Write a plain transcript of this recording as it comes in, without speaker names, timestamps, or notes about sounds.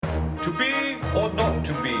To be or not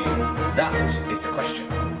to be? That is the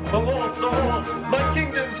question. A horse, my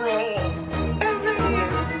kingdom for a horse.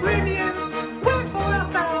 Oh, Romeo, wherefore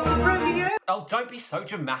art thou, Romeo? Oh, don't be so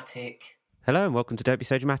dramatic. Hello and welcome to Don't Be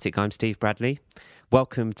So Dramatic. I'm Steve Bradley.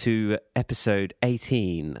 Welcome to episode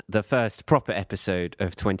 18, the first proper episode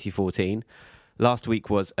of 2014. Last week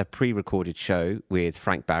was a pre-recorded show with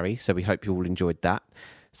Frank Barry, so we hope you all enjoyed that.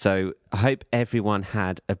 So I hope everyone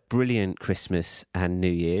had a brilliant Christmas and New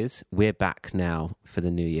Year's. We're back now for the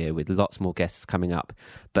new year with lots more guests coming up.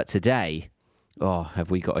 But today, have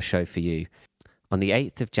we got a show for you. On the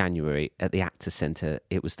 8th of January at the Actors Centre,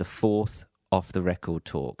 it was the fourth Off the Record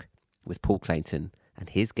talk with Paul Clayton and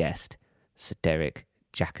his guest, Sir Derek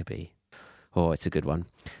Jacobi. Oh, it's a good one.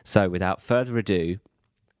 So without further ado,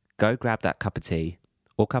 go grab that cup of tea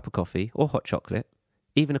or cup of coffee or hot chocolate,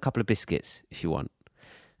 even a couple of biscuits if you want.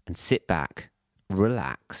 And sit back,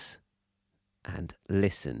 relax, and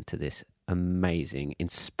listen to this amazing,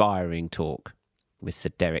 inspiring talk with Sir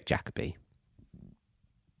Derek Jacobi.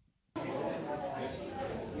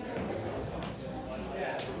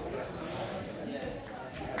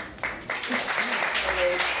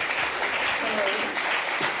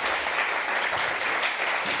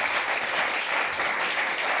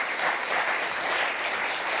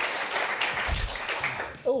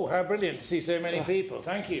 Oh, how brilliant to see so many people.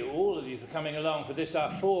 Thank you, all of you, for coming along for this, our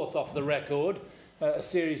fourth Off the Record, a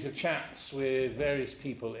series of chats with various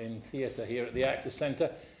people in theatre here at the Actors Centre.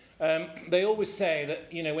 They always say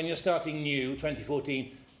that, you know, when you're starting new,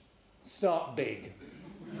 2014, start big.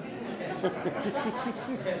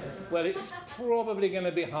 Well, it's probably going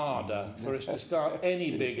to be harder for us to start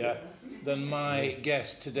any bigger than my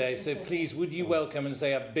guest today. So please, would you welcome and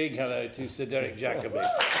say a big hello to Sir Derek Jacobi.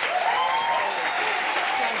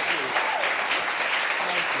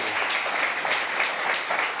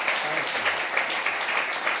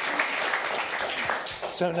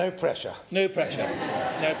 So no pressure. No pressure.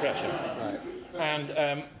 No pressure. Right.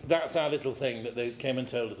 And that's our little thing that they came and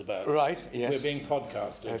told us about. Right, yes. We're being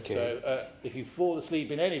podcasted. Okay. So if you fall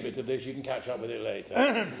asleep in any bit of this, you can catch up with it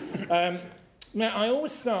later. Now, I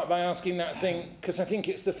always start by asking that thing, because I think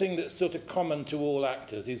it's the thing that's sort of common to all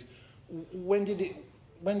actors, is when did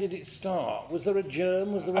it start? Was there a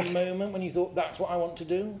germ? Was there a moment when you thought, that's what I want to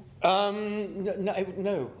do?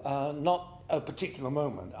 No, not a particular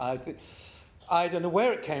moment. I don't know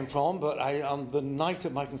where it came from, but on the night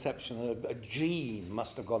of my conception, a gene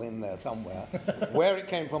must have got in there somewhere. Where it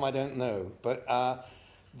came from, I don't know. But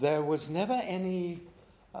there was never any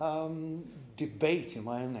debate in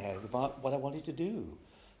my own head about what I wanted to do.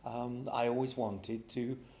 I always wanted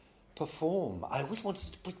to perform. I always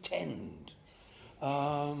wanted to pretend.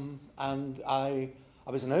 And I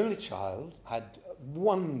was an only child, had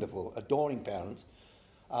wonderful, adoring parents.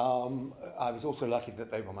 I was also lucky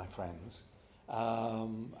that they were my friends.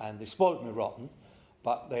 And they spoiled me rotten,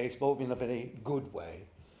 but they spoiled me in a very good way.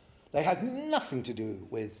 They had nothing to do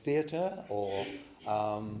with theatre or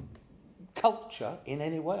culture in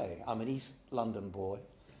any way. I'm an East London boy.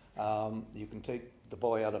 You can take the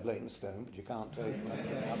boy out of Leytonstone, but you can't take the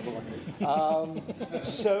boy.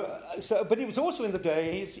 But it was also in the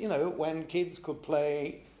days, you know, when kids could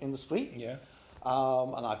play in the street. Yeah.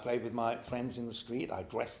 And I played with my friends in the street. I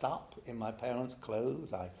dressed up in my parents'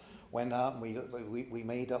 clothes. I went out and we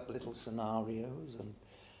made up little scenarios, and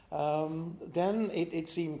then it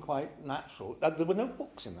seemed quite natural. There were no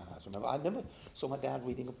books in the house. Remember, I never saw my dad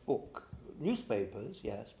reading a book. Newspapers,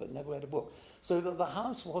 yes, but never read a book. So that the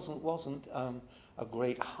house wasn't a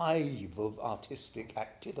great hive of artistic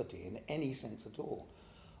activity in any sense at all.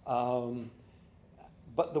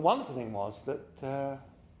 But the wonderful thing was that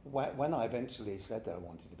when I eventually said that I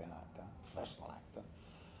wanted to be an actor, professional actor,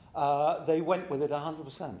 they went with it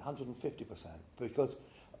 100%, 150%, because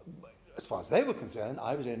as far as they were concerned,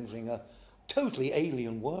 I was entering a totally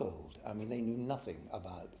alien world. I mean, they knew nothing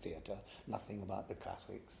about theatre, nothing about the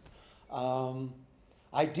classics.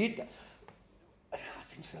 I think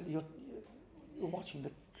so, you're watching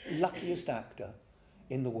the luckiest actor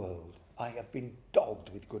in the world. I have been dogged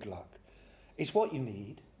with good luck. It's what you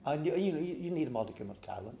need. And you need a modicum of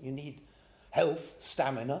talent. You need health,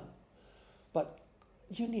 stamina, but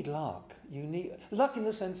you need luck. You need luck in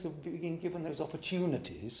the sense of being given those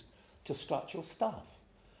opportunities to start your stuff.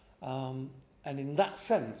 And in that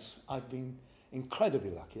sense, I've been incredibly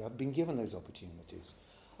lucky. I've been given those opportunities.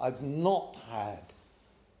 I've not had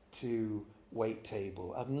to wait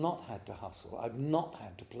table. I've not had to hustle. I've not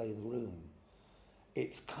had to play the room.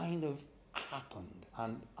 It's kind of happened.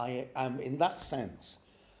 And I am, in that sense,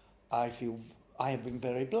 I feel I have been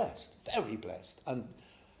very blessed, and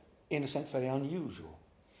in a sense very unusual.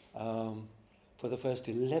 for the first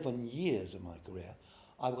 11 years of my career,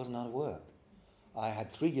 I wasn't out of work. I had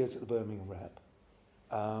 3 years at the Birmingham Rep,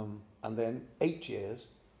 and then 8 years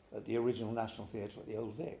at the original National Theatre at the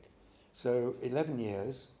Old Vic. So 11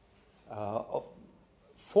 years of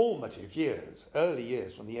formative years, early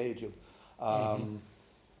years, from the age of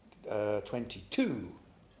 22.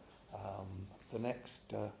 The next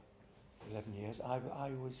 11 years, I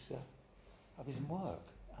was in work,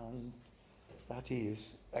 and that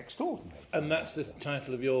is extraordinary. And that's the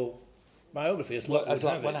title of your biography, As Luck As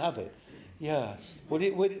Would Luck Have Would It. Have It. Yes,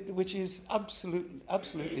 which is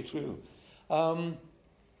absolutely true.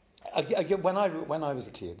 Again, when I was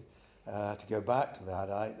a kid, to go back to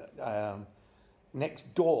that,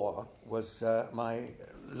 next door was my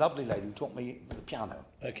lovely lady who taught me the piano.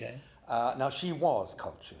 Okay. Now, she was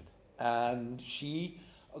cultured, and she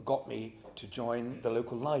got me to join the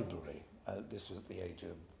local library. This was at the age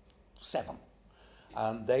of 7.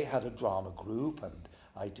 And they had a drama group, and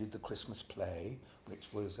I did the Christmas play, which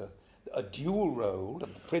was a dual role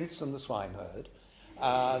of the Prince and the Swineherd.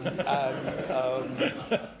 And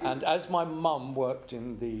as my mum worked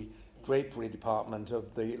in the drapery department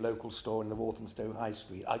of the local store in the Walthamstow High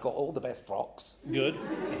Street, I got all the best frocks. Good.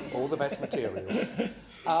 All the best materials.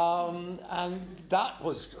 And that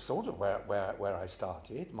was sort of where I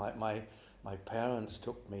started. My parents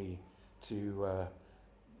took me to...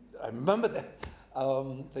 I remember that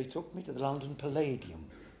they took me to the London Palladium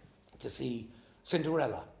to see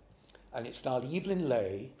Cinderella. And it starred Evelyn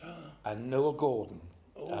Leigh and Noel Gordon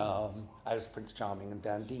as Prince Charming and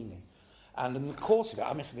Dandini. And in the course of it,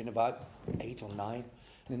 I must have been about 8 or 9,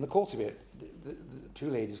 and in the course of it, the two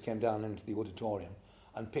ladies came down into the auditorium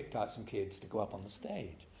and picked out some kids to go up on the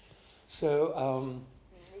stage. So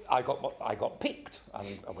I got picked,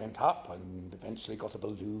 and I went up and eventually got a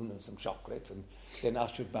balloon and some chocolate, and then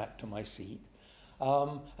ushered back to my seat.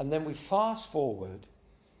 And then we fast forward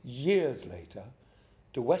years later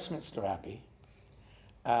to Westminster Abbey,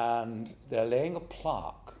 and they're laying a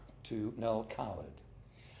plaque to Noel Coward.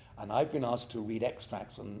 And I've been asked to read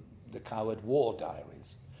extracts from the Coward War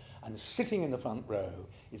Diaries. And sitting in the front row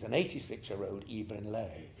is an 86-year-old Evelyn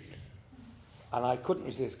Leigh. And I couldn't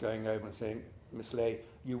resist going over and saying, "Miss Leigh,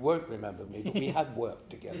 you won't remember me, but we have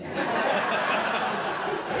worked together."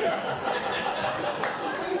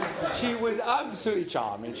 She was absolutely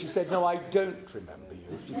charming. She said, "No, I don't remember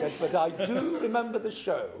you." She said, "But I do remember the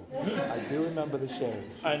show. I do remember the show."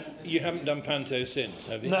 And you haven't done panto since,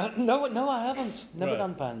 have you? No, I haven't. Never Right.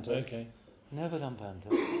 done panto. Okay. Never done panto.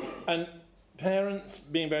 And parents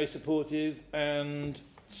being very supportive, and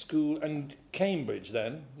school and Cambridge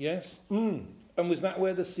then, yes? And was that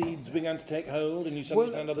where the seeds began to take hold, and you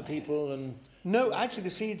suddenly found other people? And No, actually,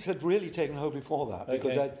 the seeds had really taken hold before that,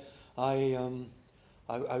 because Okay.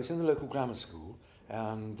 I was in the local grammar school,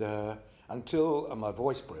 and until my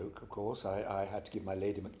voice broke, of course, I had to give my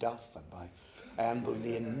Lady Macduff and my Anne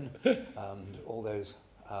Boleyn and all those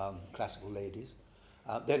classical ladies.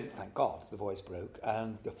 Then, thank God, the voice broke,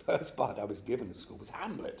 and the first part I was given at school was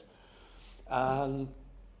Hamlet. And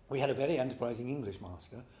we had a very enterprising English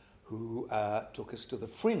master who took us to the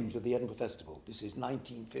fringe of the Edinburgh Festival. This is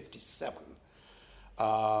 1957.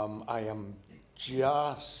 I am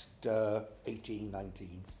just 18,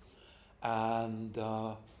 19. And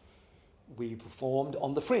we performed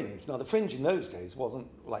on the fringe. Now, the fringe in those days wasn't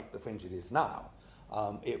like the fringe it is now.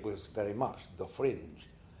 It was very much the fringe.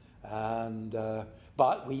 And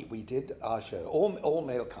but we did our show, all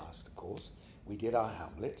male cast, of course. We did our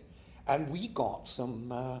Hamlet, and we got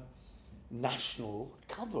some national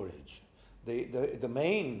coverage. The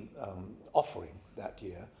main offering that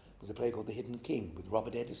year was a play called The Hidden King with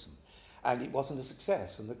Robert Edison, and it wasn't a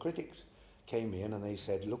success. And the critics came in and they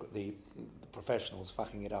said, "Look at the professionals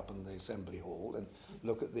fucking it up in the assembly hall, and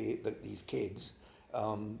look at these kids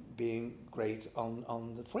being great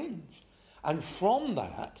on the fringe." And from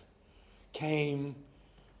that came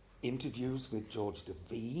interviews with George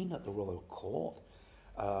Devine at the Royal Court,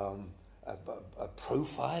 a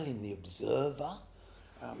profile in The Observer,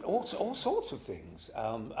 all sorts of things.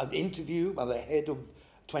 An interview by the head of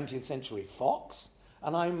 20th Century Fox,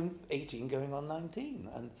 and I'm 18 going on 19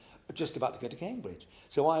 and just about to go to Cambridge.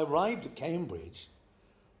 So I arrived at Cambridge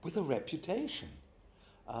with a reputation.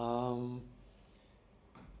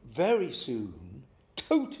 Very soon,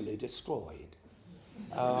 totally destroyed.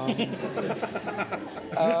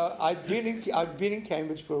 I'd been in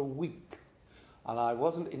Cambridge for a week, and I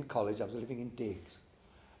wasn't in college, I was living in Diggs.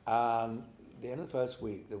 And at the end of the first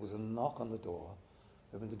week, there was a knock on the door,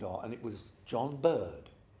 opened the door, and it was John Bird.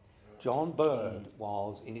 John Bird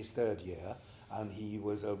was in his third year, and he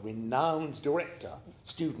was a renowned director,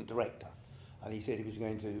 student director. and he said he was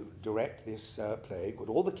going to direct this play called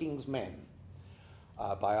All the King's Men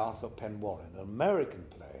by Arthur Penn Warren, an American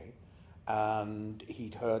play, and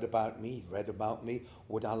he'd heard about me, he'd read about me.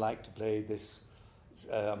 Would I like to play this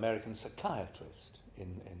American psychiatrist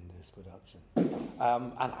in this production?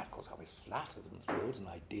 And of course I was flattered and thrilled, and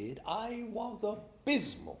I did. I was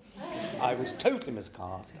abysmal. I was totally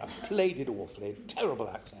miscast. I played it awfully, terrible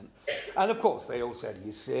accent. And of course they all said,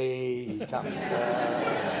 you see, he comes.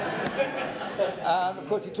 And of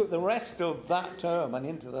course it took the rest of that term and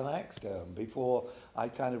into the next term before I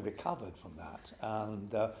kind of recovered from that.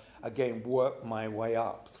 And again, worked my way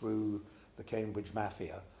up through the Cambridge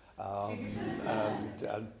Mafia. And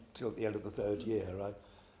until the end of the third year, I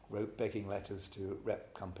wrote begging letters to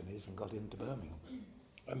rep companies and got into Birmingham.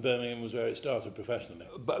 And Birmingham was where it started professionally?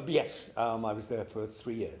 But yes, I was there for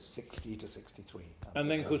 3 years, 60 to 63.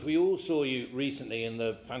 And then, of course, we all saw you recently in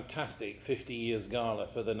the fantastic 50 Years Gala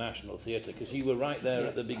for the National Theatre, because you were right there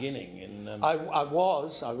at the beginning. I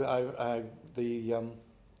was. I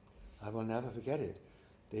will never forget it.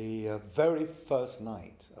 The very first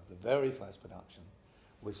night of the very first production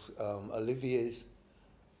was Olivier's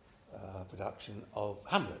production of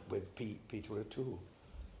Hamlet with Peter O'Toole.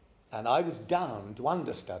 And I was down to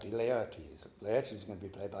understudy Laertes. Laertes was going to be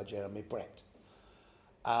played by Jeremy Brett.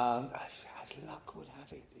 And as luck would have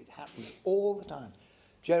it, it happens all the time.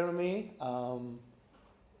 Jeremy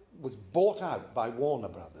was bought out by Warner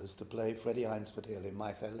Brothers to play Freddie Eynsford Hill in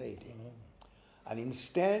My Fair Lady. Mm-hmm. And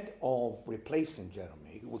instead of replacing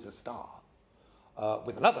Jeremy, who was a star,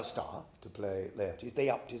 with another star to play Laertes, they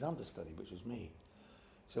upped his understudy, which was me.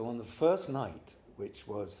 So on the first night, which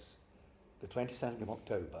was the 22nd of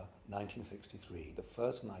October, 1963, the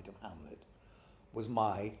first night of Hamlet, was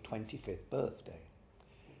my 25th birthday.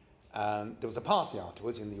 And there was a party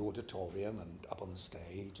afterwards in the auditorium and up on the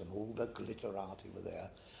stage, and all the glitterati were there.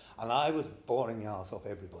 And I was boring the arse off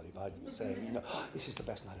everybody by saying, you know, oh, this is the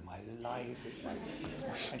best night of my life. It's my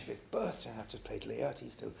 25th birthday, and I've just played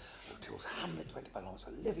Laertes to O'Toole's Hamlet, 20 by Laurence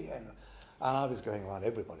Olivier. And I was going around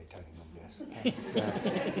everybody telling them this.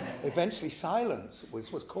 And, eventually silence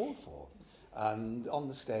was called for. And on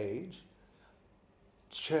the stage,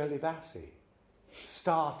 Shirley Bassey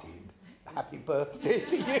started Happy Birthday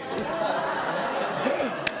to You.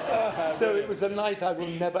 So it was a night I will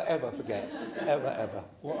never, ever forget. Ever, ever.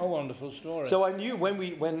 What a wonderful story. So I knew when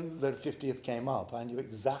the 50th came up, I knew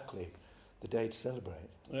exactly the day to celebrate.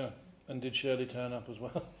 Yeah. And did Shirley turn up as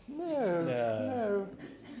well? No.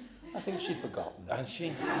 I think she'd forgotten. And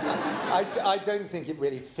she? I don't think it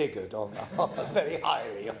really figured on very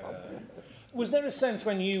highly. Was there a sense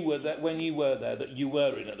when you were there that you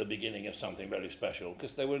were in at the beginning of something very special?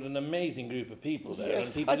 Because there were an amazing group of people there,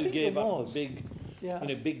 and people who gave up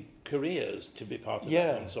big careers to be part of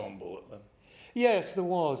that ensemble. Yes, there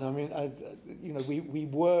was. I mean, we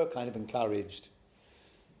were kind of encouraged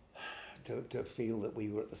to feel that we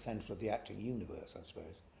were at the centre of the acting universe, I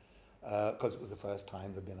suppose, because it was the first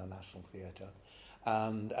time there'd been a national theatre,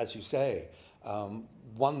 and as you say.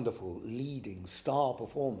 Wonderful leading star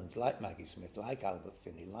performers like Maggie Smith, like Albert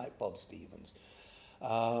Finney, like Bob Stevens,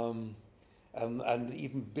 and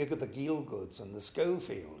even bigger the Gielguds and the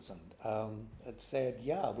Schofields, and had said,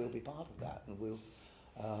 yeah, we'll be part of that, and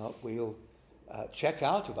we'll check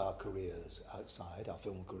out of our careers outside, our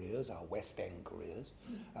film careers, our West End careers,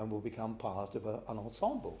 and we'll become part of an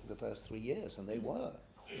ensemble for the first 3 years, and they were.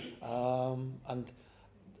 And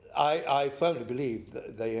I firmly believe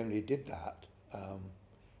that they only did that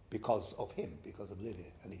because of him, because of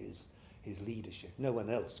Lily and his leadership. No one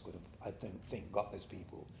else could have, I don't think, got those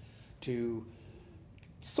people to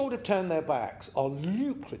sort of turn their backs on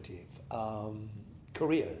lucrative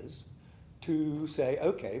careers to say,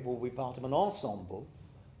 okay, we'll be part of an ensemble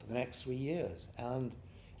for the next 3 years. And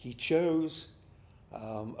he chose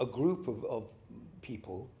a group of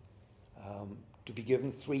people to be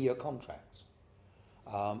given 3-year contracts.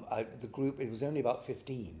 The group, it was only about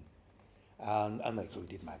 15. And they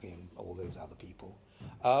included Maggie and all those other people.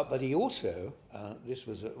 But he also, this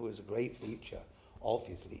was a great feature of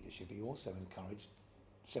his leadership, he also encouraged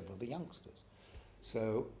several of the youngsters.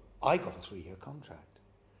 So I got a 3-year contract.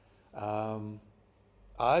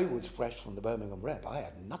 I was fresh from the Birmingham Rep. I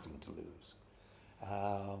had nothing to lose.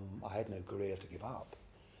 I had no career to give up.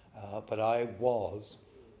 But I was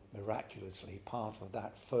miraculously part of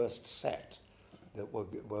that first set that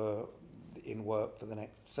were in work for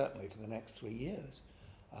certainly for the next 3 years.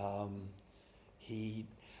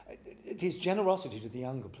 His generosity to the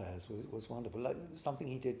younger players was wonderful. Like something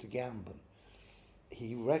he did to Gambon.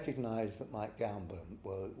 He recognised that Mike Gambon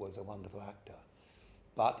was a wonderful actor,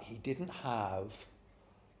 but he didn't have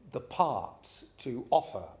the parts to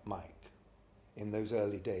offer Mike. in those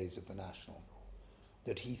early days of the National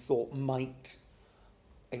that he thought might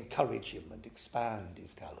encourage him and expand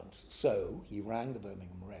his talents. So he rang the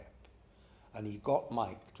Birmingham Rep and he got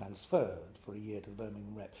Mike transferred for a year to the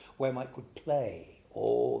Birmingham Rep, where Mike could play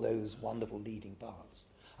all those wonderful leading parts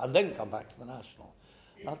and then come back to the National.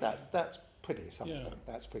 Now that's pretty something. Yeah.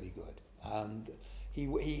 That's pretty good. And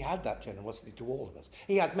he had that generosity to all of us.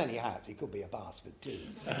 He had many hats. He could be a bastard too,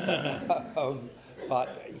 but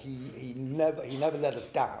he never let us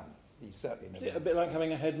down. He certainly never. Was it a bit like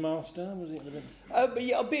having a headmaster? Was it a bit? But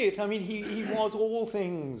yeah, a bit. I mean, he was all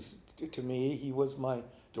things to me. He was my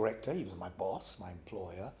director. He was my boss, my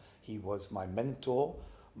employer. He was my mentor,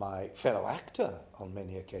 my fellow actor on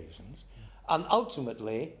many occasions, and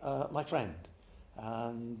ultimately my friend.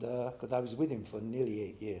 And because I was with him for nearly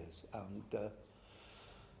 8 years, and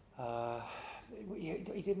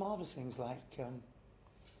he did marvellous things like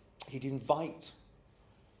he'd invite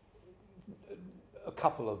a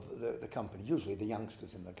couple of the company, usually the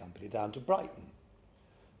youngsters in the company, down to Brighton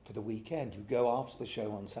for the weekend. You go after the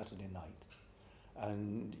show on Saturday night,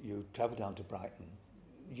 and you travel down to Brighton,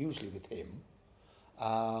 usually with him,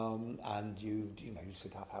 and you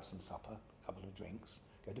sit up, have some supper, a couple of drinks,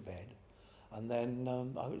 go to bed. And then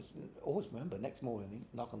I always remember, next morning,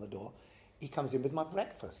 knock on the door, he comes in with my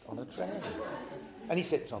breakfast on a tray. And he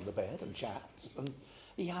sits on the bed and chats. And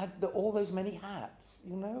he had all those many hats,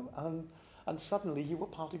 and suddenly you were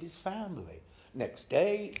part of his family. Next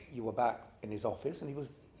day, you were back in his office and he was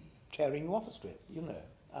tearing you off a strip,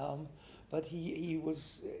 But he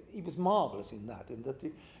was marvellous in that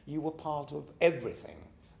you were part of everything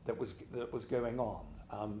that was going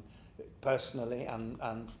on, personally and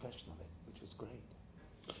professionally. Was great.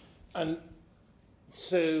 And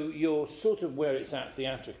so you're sort of where it's at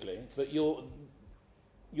theatrically, but you're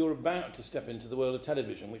about to step into the world of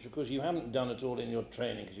television, which of course you haven't done at all in your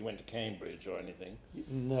training because you went to Cambridge or anything.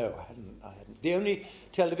 No, I hadn't. The only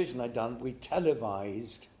television I'd done, we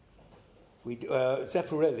televised.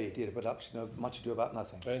 Zeffirelli did a production of Much Ado About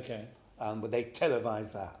Nothing. Okay. But they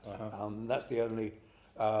televised that. Uh-huh. That's the only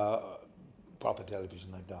proper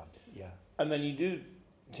television I'd done. Yeah. And then you do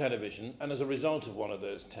television, and as a result of one of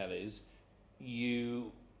those tellies,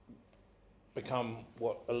 you become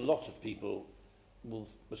what a lot of people will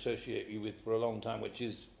associate you with for a long time, which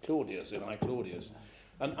is Claudius in I, Claudius.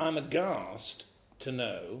 And I'm aghast to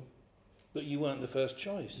know that you weren't the first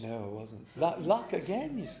choice. No, I wasn't. Luck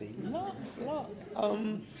again, you see. Luck.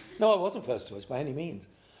 No, I wasn't first choice by any means.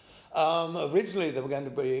 Originally, they were going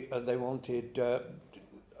to be. They wanted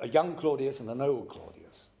a young Claudius and an old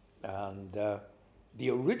Claudius, and the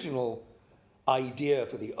original idea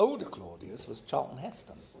for the older Claudius was Charlton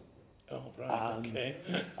Heston. Oh, right, okay.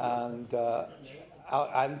 And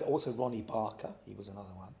also Ronnie Barker, he was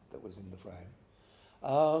another one that was in the frame.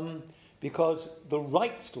 Because the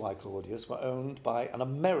rights to I, Claudius were owned by an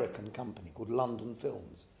American company called London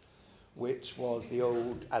Films, which was the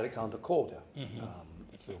old Alexander Korda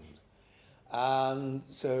films. And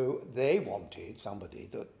so they wanted somebody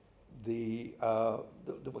that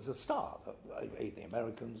there was a star that the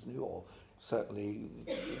Americans knew, or certainly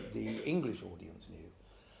the English audience knew.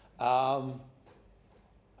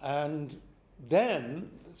 And then,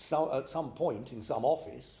 at some point in some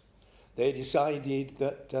office, they decided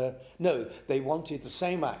that, no, they wanted the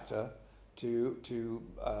same actor to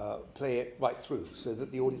play it right through so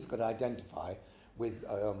that the audience could identify with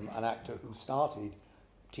an actor who started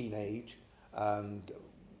teenage and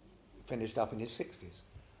finished up in his 60s.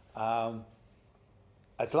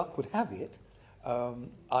 As luck would have it,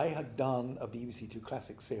 I had done a BBC Two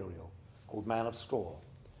Classic serial called Man of Straw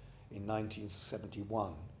in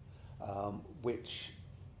 1971,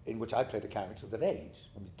 in which I played a character that aged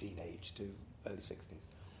from teenage to early 60s.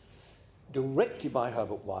 Directed by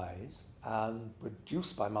Herbert Wise and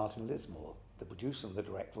produced by Martin Lismore, the producer and the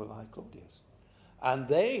director of I, Claudius. And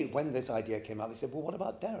when this idea came out, they said, well, what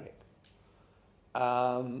about Derek?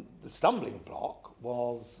 The stumbling block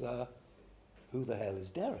was, who the hell is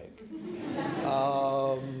Derek?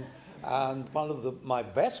 And one of my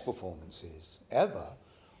best performances ever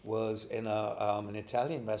was in an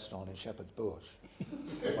Italian restaurant in Shepherd's Bush,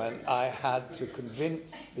 when I had to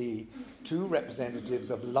convince the two representatives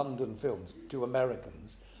of London Films, two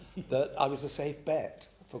Americans, that I was a safe bet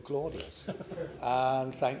for Claudius.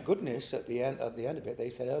 And thank goodness at the end of it, they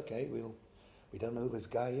said, okay, we don't know who this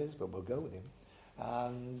guy is, but we'll go with him.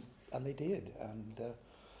 And they did. And,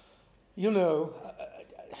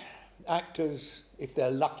 actors, if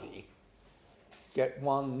they're lucky, get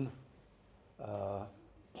one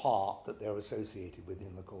part that they're associated with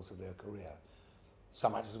in the course of their career.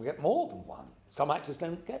 Some actors will get more than one. Some actors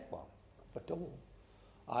don't get one at all.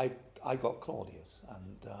 I got Claudius,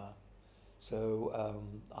 and so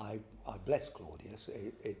I blessed Claudius.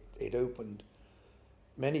 It opened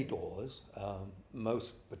many doors.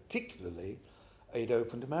 Most particularly, it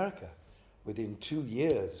opened America. Within 2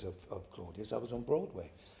 years of Claudius, I was on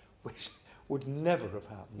Broadway, which would never have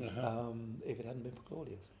happened if it hadn't been for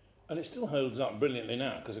Claudius. And it still holds up brilliantly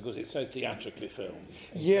now, because of course it's so theatrically filmed.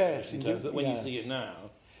 Yes, in terms that when you see it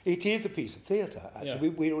now, it is a piece of theatre. Actually,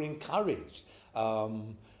 Yeah. we were encouraged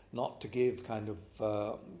not to give kind of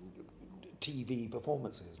TV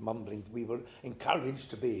performances, mumbling. We were encouraged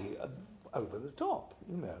to be over the top.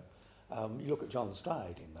 You know, you look at John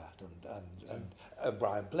Stride in that, and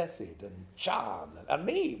Brian Blessed and Chan and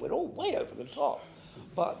me. We're all way over the top,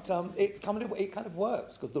 but it kind of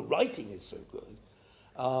works because the writing is so good.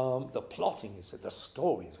 The plotting is, the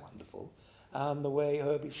story is wonderful, and the way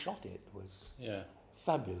Herbie shot it was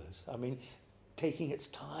fabulous. I mean, taking its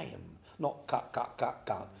time, not cut,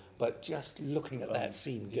 but just looking at that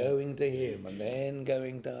scene, going to him and then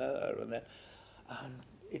going to her, and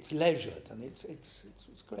it's leisured and it's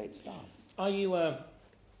great stuff. Are you a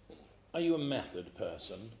method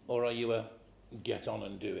person, or are you a get on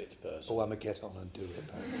and do it person? Oh, I'm a get on and do it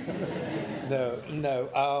person.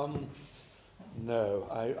 No,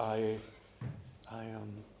 I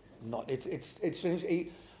am not. It's strange.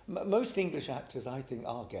 Most English actors, I think,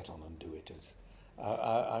 are get on and do iters.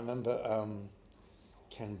 I remember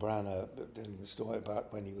Ken Branagh telling the story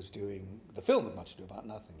about when he was doing the film of Much Ado About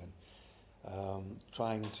Nothing and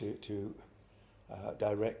trying to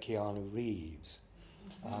direct Keanu Reeves,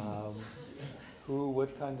 who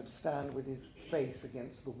would kind of stand with his face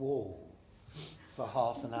against the wall for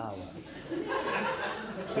half an hour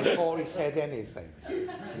before he said anything,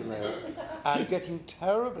 you know, and getting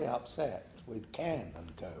terribly upset with Ken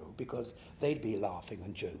and co, because they'd be laughing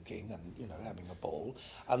and joking and, you know, having a ball,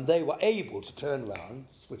 and they were able to turn around,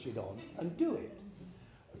 switch it on, and do it.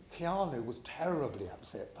 Keanu was terribly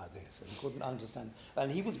upset by this and couldn't understand,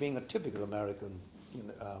 and he was being a typical American, you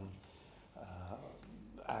know,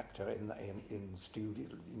 actor in studio,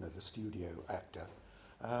 you know, the studio actor.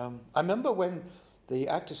 I remember when the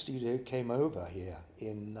Actor Studio came over here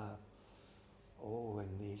in the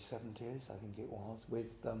 70s, I think it was,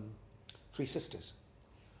 with Three Sisters,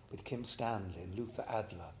 with Kim Stanley and Luther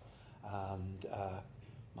Adler and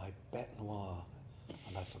my bête noire,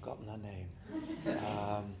 and I've forgotten her name.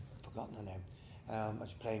 I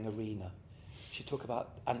was playing Arena. She took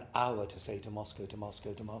about an hour to say to Moscow, to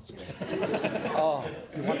Moscow, to Moscow. Oh,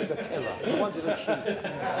 you wanted to kill her. You wanted to shoot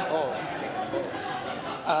her. Oh.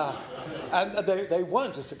 And they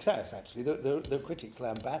weren't a success, actually. The critics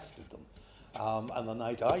lambasted them. And the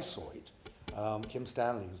night I saw it, Kim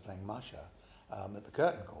Stanley was playing Masha at the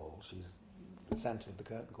curtain call. She's the centre of the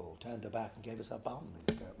curtain call, turned her back and gave us a bum in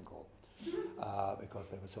the curtain call because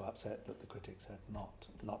they were so upset that the critics had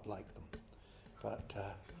not liked them. But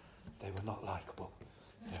they were not likeable.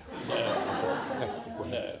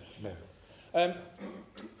 No.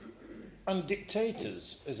 And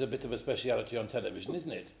Dictators is a bit of a speciality on television,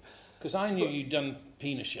 isn't it? Because I knew you'd done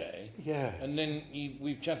Pinochet. Yes. And then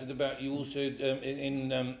we've chatted about you also in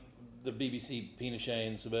the BBC Pinochet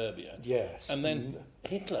in Suburbia. Yes. And then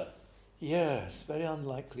Hitler. Yes, very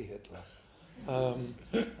unlikely Hitler.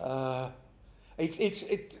 I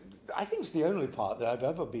think it's the only part that I've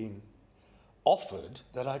ever been offered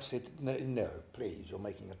that I've said, no, please, you're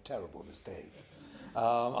making a terrible mistake.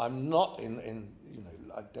 I'm not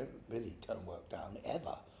I don't really turn work down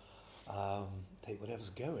ever. Take whatever's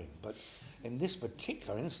going. But in this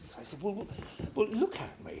particular instance, I said, well, look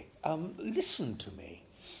at me. Listen to me.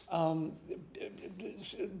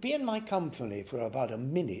 Be in my company for about a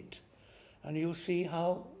minute, and you'll see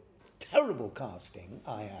how terrible casting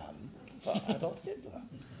I am for Adolf Hitler.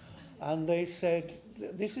 And they said,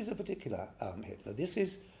 this is a particular Hitler.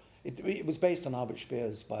 It was based on Albert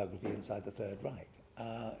Speer's biography Inside the Third Reich.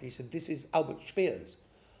 He said, this is Albert Speer's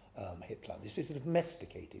Hitler. This is a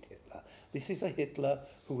domesticated Hitler. This is a Hitler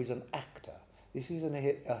who is an actor. This is a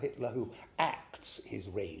Hitler who acts his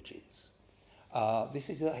rages. This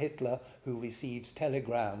is a Hitler who receives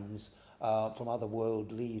telegrams from other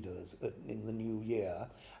world leaders in the new year,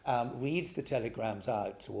 reads the telegrams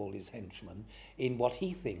out to all his henchmen in what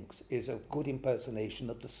he thinks is a good impersonation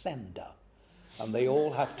of the sender. And they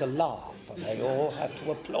all have to laugh, and they all have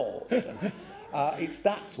to applaud. And, it's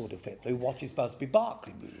that sort of Hitler who watches Busby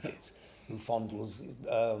Berkeley movies, who fondles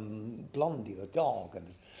Blondie the dog.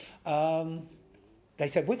 And they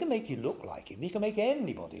said, we can make you look like him. We can make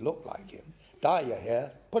anybody look like him. Dye your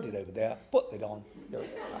hair, put it over there, put it on,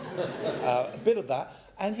 a bit of that,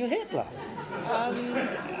 and you're Hitler.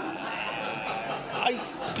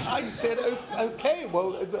 I said, okay,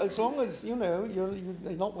 well, as long as, you know, you're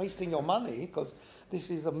not wasting your money, because this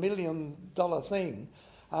is $1 million thing,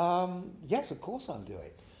 yes, of course I'll do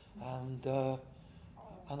it. And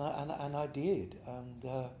I did, and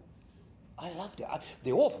I loved it.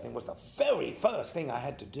 The awful thing was the very first thing I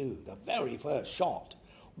had to do, the very first shot,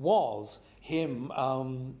 was him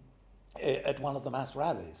at one of the mass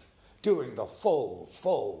rallies, doing the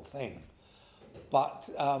full thing. But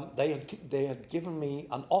they had given me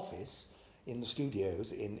an office in the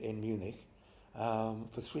studios in Munich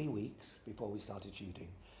for 3 weeks before we started shooting,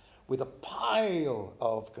 with a pile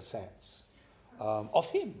of cassettes of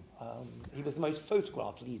him. He was the most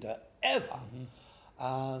photographed leader ever. Mm-hmm.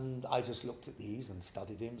 And I just looked at these and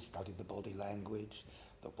studied him, studied the body language,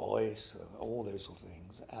 the voice, all those sort of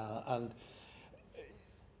things. And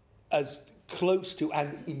as close to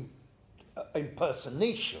an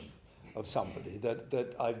impersonation of somebody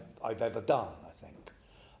that I've ever done, I think.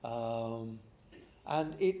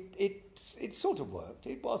 And it sort of worked.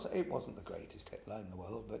 It wasn't the greatest Hitler in the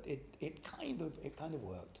world, but it kind of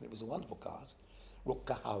worked. And it was a wonderful cast.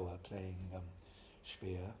 Rutger Hauer playing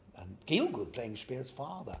Speer, and Gielgud playing Speer's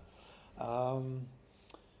father.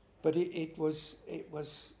 But it was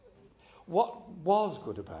what was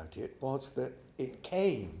good about it was that it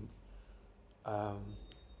came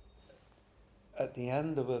at the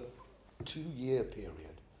end of a 2-year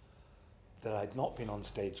period that I'd not been on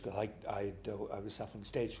stage because I was suffering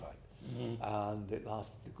stage fright. Mm-hmm. And it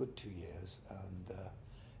lasted a good 2 years, and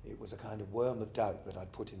it was a kind of worm of doubt that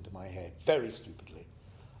I'd put into my head, very stupidly,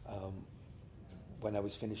 when I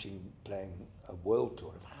was finishing playing a world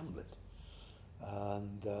tour of Hamlet.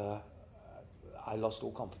 And I lost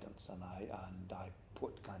all confidence, and I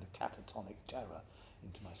put kind of catatonic terror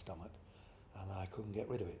into my stomach, and I couldn't get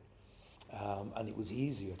rid of it. And it was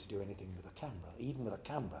easier to do anything with a camera. Even with a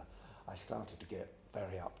camera, I started to get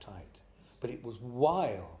very uptight. But it was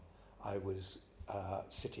while I was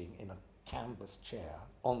sitting in a canvas chair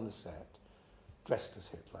on the set, dressed as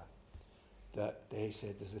Hitler, that they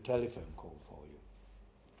said, there's a telephone call for you.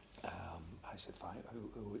 I said, fine,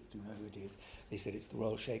 who do you know who it is? They said, it's the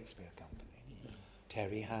Royal Shakespeare Company,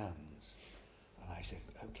 Terry Hands. And I said,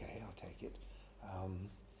 okay, I'll take it.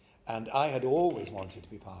 And I had always wanted to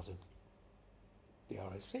be part of the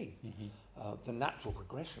RSC. Mm-hmm. The natural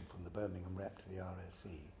progression from the Birmingham Rep to the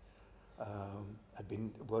RSC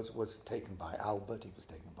was taken by Albert, it was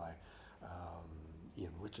taken by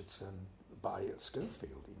Ian Richardson, by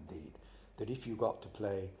Schofield indeed, that if you got to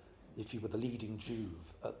play, if you were the leading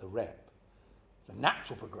Juve at the Rep, the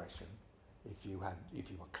natural progression, if you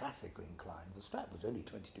were classically inclined, the Strat was only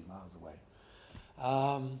 22 miles away.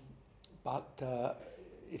 But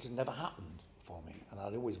it had never happened for me, and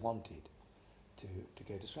I'd always wanted to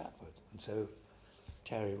go to Stratford. And so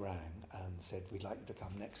Terry rang and said, we'd like you to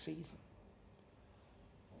come next season.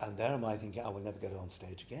 And there am I thinking, I will never get on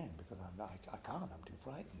stage again because I can't, I'm too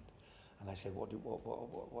frightened. And I said, what do you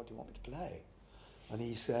want me to play? And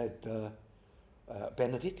he said,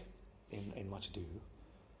 Benedict in Much Ado,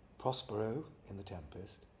 Prospero in The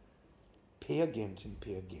Tempest, Peer Gynt in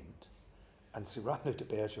Peer Gynt, and Cyrano de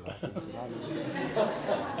Bergerac in Cyrano de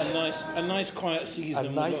Bergerac. A nice quiet season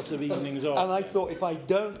with lots of evenings off. And I thought, if I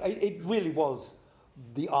don't, it really was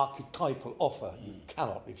the archetypal offer you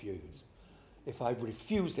cannot refuse. If I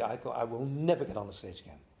refused it, I thought, I will never get on the stage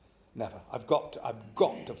again. Never. I've got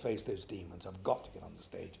to face those demons. I've got to get on the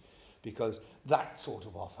stage, because that sort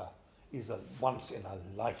of offer is a once in a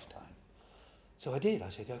lifetime. So I did. I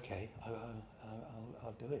said, okay,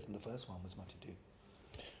 I'll do it. And the first one was Much Ado.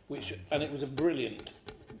 And it was a brilliant.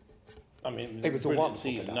 I mean, it was a brilliant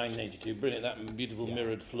wonderful season, 1982. Brilliant, that beautiful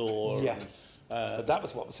mirrored floor. Yes. But that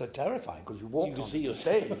was what was so terrifying, because you walked on the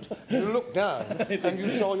stage, you looked down, and you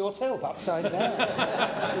saw yourself upside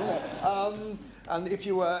down. And if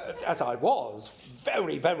you were, as I was,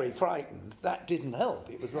 very, very frightened, that didn't help.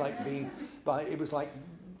 It was like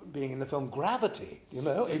being in the film Gravity, you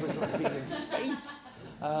know. It was like being in space,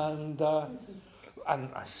 and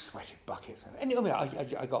I sweated buckets. And anyway,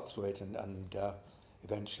 I got through it, and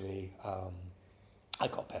eventually I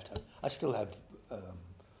got better. I still have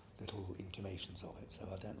little intimations of it, so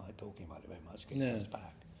I don't like talking about it very much in case it comes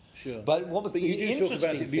back. Sure. But what was but you do talk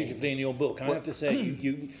about it beautifully in your book. I have to say,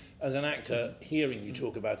 you, as an actor, hearing you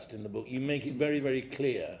talk about it in the book, you make it very, very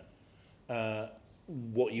clear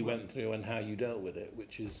what you went through and how you dealt with it,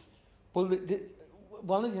 which is... Well,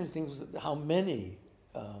 one of the things was how many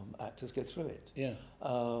actors get through it. Yeah.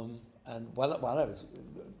 And while I was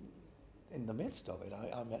in the midst of it,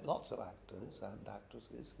 I met lots of actors and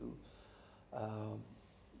actresses who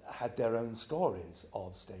had their own stories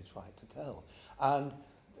of stage fright to tell. And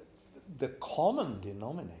the common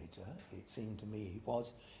denominator, it seemed to me,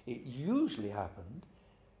 was it usually happened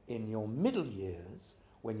in your middle years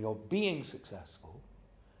when you're being successful,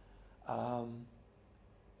 and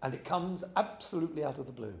it comes absolutely out of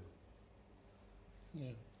the blue.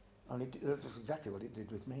 Yeah. And that's exactly what it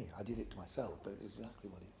did with me. I did it to myself, but it's exactly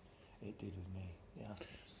what it did with me. Yeah.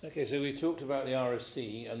 Okay, so we talked about the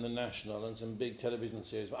RSC and the National and some big television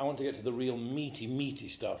series, but I want to get to the real meaty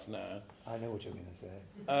stuff now. I know what you're going to say.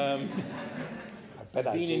 I bet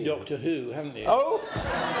I Been in do. Doctor Who, haven't you? Oh,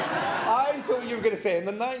 I thought you were going to say in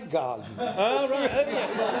the Night Garden. Oh, right. Oh,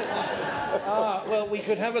 yes. Well, we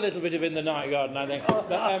could have a little bit of In the Night Garden, I think.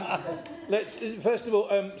 But, let's first of all.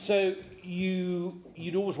 So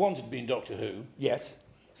you'd always wanted to be in Doctor Who Yes,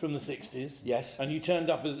 from the 60s. yes. And you turned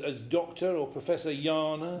up as Doctor or Professor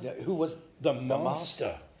Yana, Yeah, who was the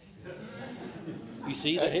Master. You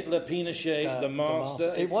see, the Hitler, Pinochet, the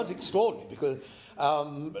Master. It was extraordinary because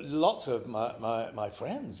lots of my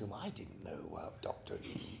friends, whom I didn't know were Doctor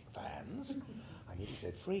Who fans, I nearly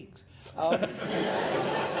said freaks,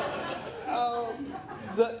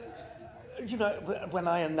 when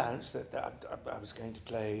I announced that I was going to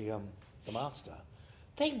play the Master,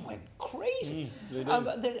 they went crazy.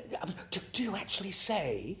 Do you actually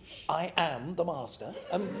say, I am the Master?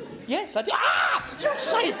 Yes, I do. You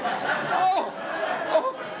say it!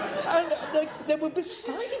 And they were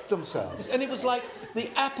beside themselves. And it was like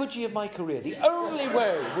the apogee of my career. The only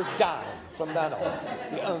way was down from then on.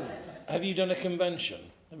 The only. Have you done a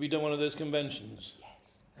convention? Have you done one of those conventions?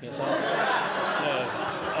 Yes. Yes,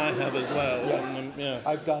 I have as well. Yes. Yeah.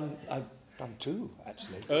 I've done two,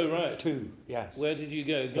 actually. Oh, right. Two, yes. Where did you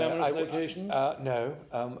go? Glamorous locations? No,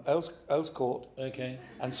 Earls Court Okay.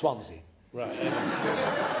 and Swansea. Right.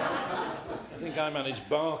 I think I managed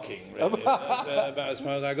Barking, really. About as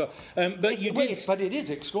far as I got. But you did. But it is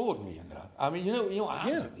extraordinary, you know. I mean, you know how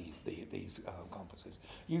to these conferences.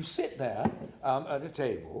 You sit there at a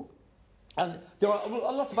table, and there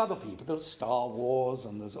are lots of other people. There's Star Wars,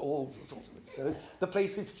 and there's all sorts of things. So the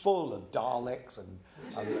place is full of Daleks and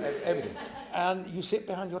everything. And you sit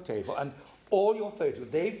behind your table, and all your photos.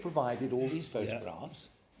 They've provided all these photographs,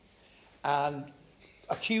 and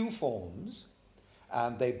a queue forms.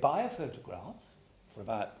 And they buy a photograph for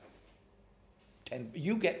about 10.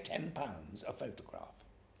 You get £10 a photograph.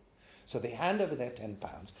 So they hand over their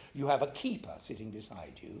 £10. You have a keeper sitting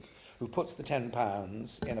beside you who puts the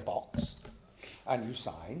 £10 in a box, and you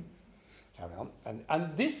sign. Carry on.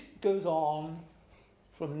 And this goes on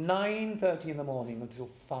from 9:30 in the morning until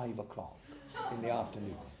 5 o'clock in the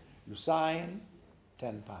afternoon. You sign,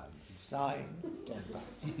 £10. You sign,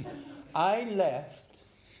 £10. I left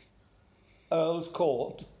Earl's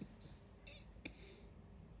Court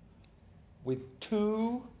with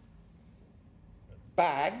 2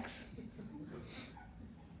 bags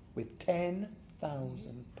with £10,000.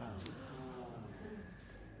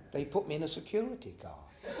 They put me in a security car.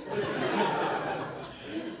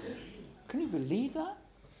 Can you believe that?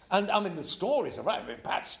 And I mean, the stories are right. I mean,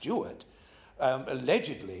 Pat Stewart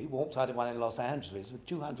allegedly walked out of one in Los Angeles with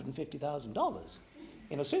 $250,000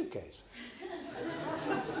 in a suitcase.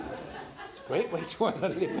 Great way to earn a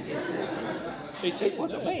living. It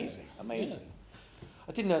was amazing. Yeah.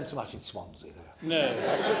 I didn't earn so much in Swansea, though.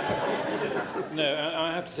 No,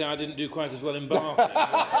 I have to say I didn't do quite as well in Barking.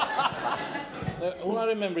 All I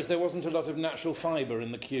remember is there wasn't a lot of natural fibre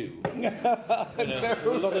in the queue. A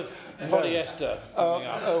lot of polyester coming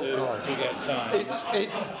up to get signed. It's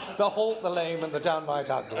the halt, the lame, and the downright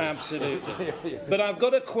ugly. Absolutely. But I've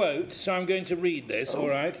got a quote, so I'm going to read this, all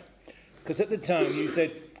right? Because at the time you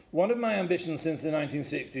said, one of my ambitions since the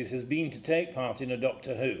 1960s has been to take part in a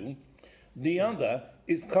Doctor Who. The other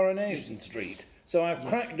is Coronation Street. So I've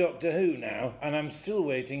cracked Doctor Who now, and I'm still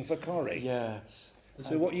waiting for Corrie. Yes.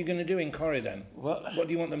 So what are you going to do in Corrie then? Well, what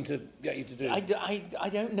do you want them to get you to do? I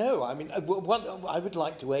don't know. I mean, I would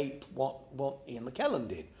like to ape what Ian McKellen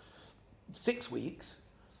did. 6 weeks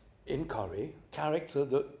in Corrie, character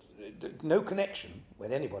that no connection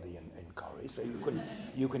with anybody in Corrie, so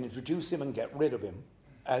you can introduce him and get rid of him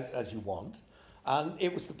as you want, and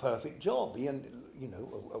it was the perfect job. Ian,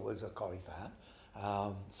 was a Corrie fan.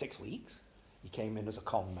 6 weeks, he came in as a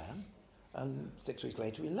con man, and 6 weeks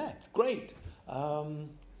later he left. Great,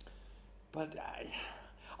 but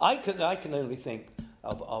I can only think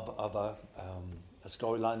of a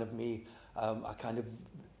storyline of me, a kind of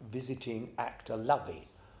visiting actor Lovey,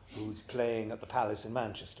 who's playing at the Palace in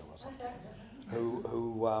Manchester or something,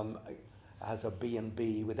 who has a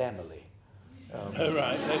B&B with Emily.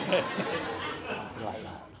 Right, okay. Something like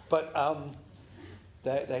that. But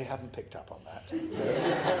They haven't picked up on that. So.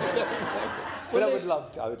 But I would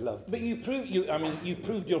love to. But you proved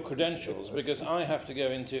your credentials, because I have to go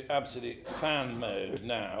into absolute fan mode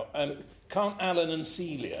now. Can't Alan and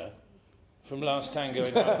Celia from Last Tango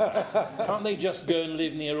in Halifax, can't they just go and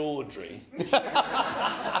live near Audrey?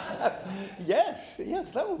 Yes,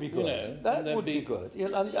 that would be good. You know, that would be good. Yeah,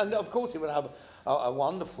 and of course it would have a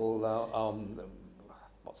wonderful,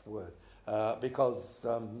 what's the word? Because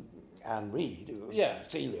Anne Reid,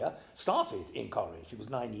 Celia, started in Corrie. She was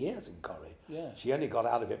 9 years in Corrie. Yeah. She only got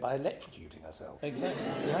out of it by electrocuting herself. Exactly.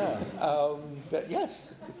 Yeah. But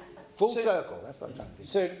yes, full circle. That's what I'm trying to think.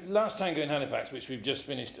 So, Last Tango in Halifax, which we've just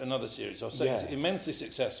finished another series of, so Yes. it's immensely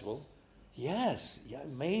successful. Yes,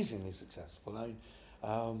 amazingly successful. I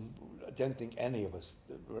don't think any of us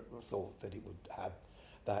thought that it would have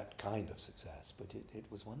that kind of success, but it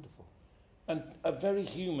was wonderful. And a very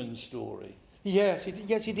human story. Yes,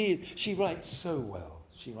 it is. She writes so well.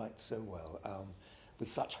 With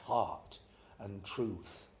such heart and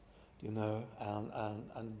truth, you know,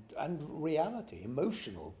 and reality,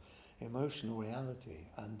 emotional reality,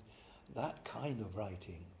 and that kind of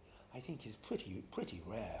writing, I think, is pretty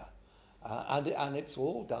rare, and it's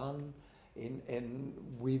all done in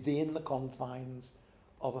within the confines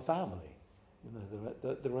of a family. You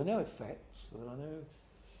know, there are no effects. There are no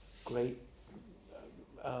great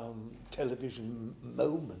television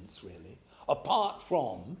moments, really, apart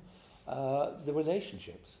from the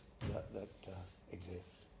relationships that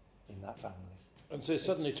exist in that family. And so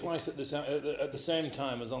suddenly, twice at the same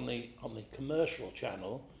time as on the commercial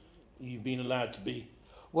channel, you've been allowed to be.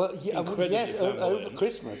 Well, yes, over flamboyant.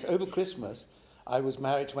 Christmas, I was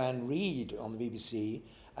married to Anne Reid on the BBC,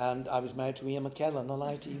 and I was married to Ian McKellen on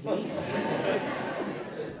ITV.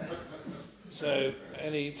 So,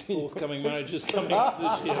 any forthcoming marriages coming up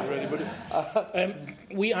this year for anybody?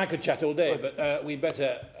 I could chat all day, but we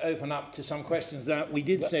better open up to some questions. Now, we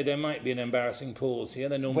did say there might be an embarrassing pause here.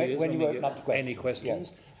 There normally is when you open up to questions. Any questions.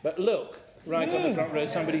 Yes. But look, right on the front row,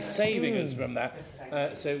 somebody's saving us from that.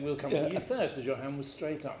 So we'll come to you first, as your hand was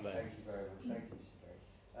straight up there. Thank you very much. Thank you,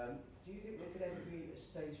 Mr. Berry. Do you think there could ever be a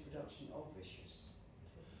stage production of Vicious?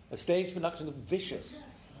 A stage production of Vicious?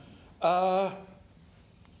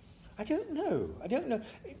 I don't know.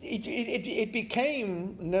 It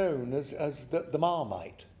became known as the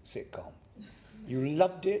Marmite sitcom. You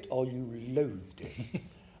loved it or you loathed it.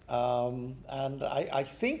 And I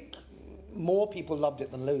think more people loved it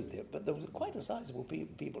than loathed it, but there was quite a sizable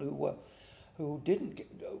people who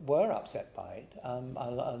were upset by it. A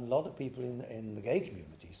lot of people in the gay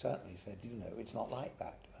community certainly said, you know, it's not like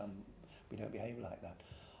that. We don't behave like that.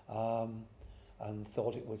 And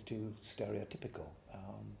thought it was too stereotypical.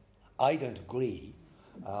 I don't agree.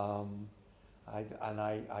 I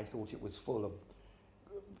thought it was full of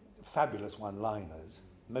fabulous one-liners,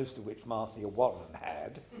 most of which Marcia Warren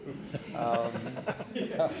had.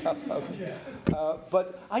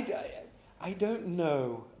 But I don't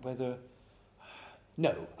know whether...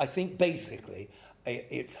 No, I think basically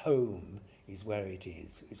its home is where it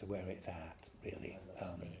is where it's at, really.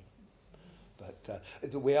 But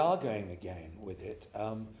we are going again with it.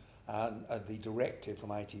 And the directive from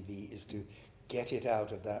ITV is to get it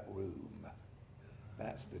out of that room.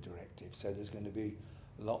 That's the directive. So there's going to be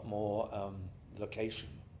a lot more location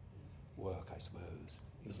work, I suppose.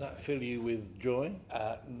 Does that fill you with joy?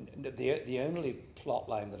 The only plot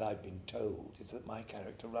line that I've been told is that my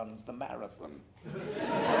character runs the marathon.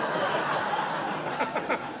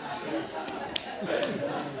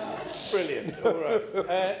 Brilliant. All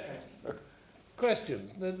right.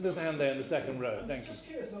 Questions? There's a hand there in the second row. Thank you. Just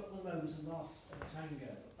curious about the moment in Last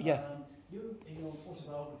Tango. Yeah. You, in your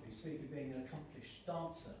autobiography, speak of being an accomplished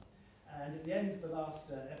dancer. And at the end of the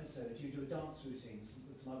last episode, you do a dance routine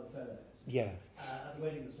with some other fellows. Yes. At the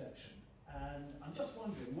wedding reception. And I'm just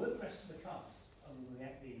wondering, were the rest of the cast, other than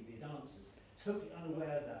the dancers, totally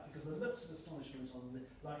unaware of that? Because the looks of astonishment on the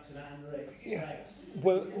likes of Anne Reid's face,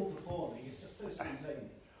 all performing, is just so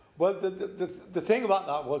spontaneous. Well, the thing about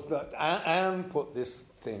that was that Anne put this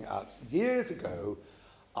thing out years ago.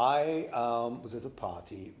 I was at a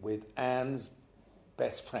party with Anne's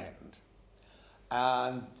best friend,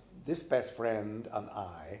 and this best friend and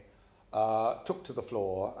I took to the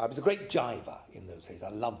floor. I was a great jiver in those days. I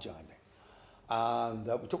loved jiving. And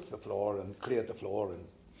we took to the floor and cleared the floor, and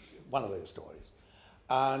one of those stories.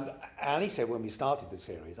 And Annie said when we started the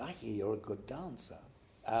series, I hear you're a good dancer.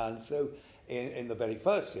 And so in the very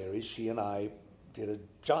first series, she and I did a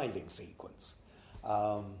jiving sequence,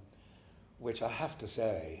 which I have to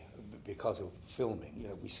say, because of filming, you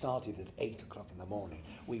know, we started at 8 o'clock in the morning.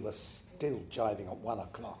 We were still jiving at 1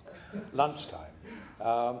 o'clock, lunchtime.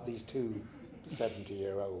 These two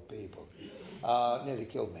 70-year-old people. Nearly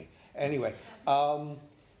killed me. Anyway,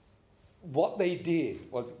 what they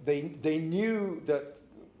did was they knew that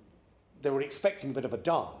they were expecting a bit of a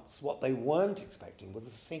dance. What they weren't expecting was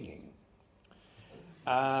the singing.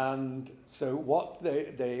 And so what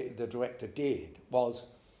the director did was,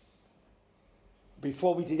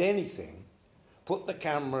 before we did anything, put the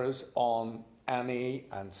cameras on Annie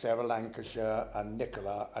and Sarah Lancashire and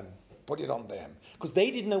Nicola and put it on them. Because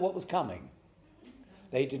they didn't know what was coming.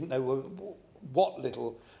 They didn't know what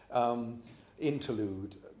little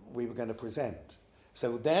interlude we were going to present.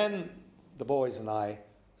 So then the boys and I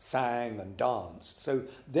sang and danced. So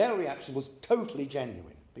their reaction was totally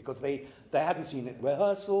genuine, because they hadn't seen it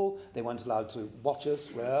rehearsal, they weren't allowed to watch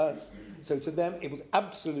us rehearse. So to them, it was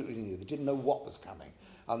absolutely new. They didn't know what was coming.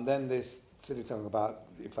 And then this silly song about,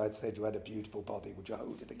 if I'd said you had a beautiful body, would you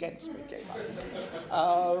hold it against me, came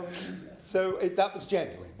out. That was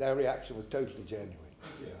genuine. Their reaction was totally genuine.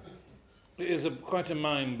 Yeah. It is quite a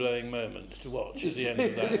mind-blowing moment to watch at the end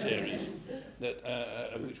of that series,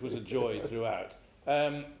 which was a joy throughout.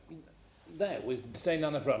 There, we're staying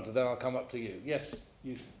down the front, and then I'll come up to you. Yes,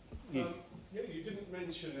 you. You didn't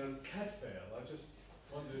mention Cadfael. I just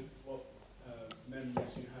wondered what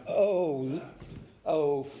memories you have.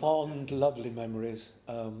 Oh, fond, lovely memories.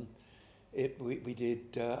 We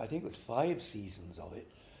did, I think it was 5 seasons of it.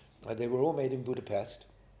 They were all made in Budapest,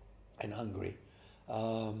 in Hungary.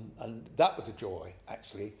 And that was a joy,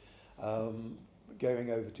 actually,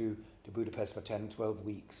 going over to Budapest for 10, 12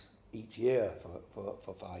 weeks each year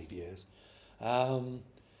for 5 years.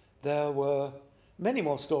 There were many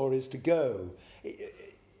more stories to go.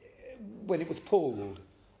 When it was pulled,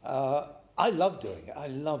 I loved doing it.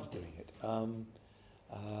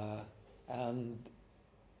 And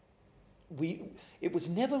it was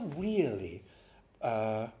never really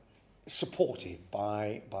supported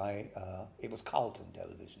by it was Carlton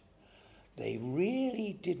Television. They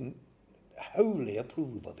really didn't wholly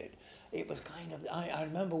approve of it. It was kind of, I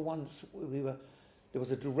remember once there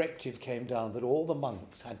was a directive came down that all the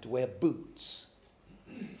monks had to wear boots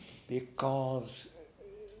because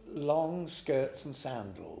long skirts and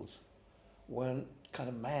sandals weren't kind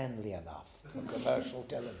of manly enough for commercial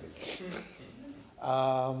television.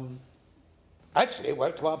 Actually, it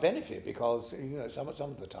worked to our benefit, because some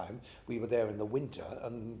of the time we were there in the winter,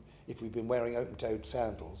 and if we'd been wearing open-toed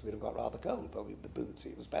sandals, we'd have got rather cold. But with the boots,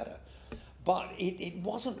 it was better. But it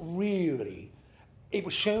wasn't really. It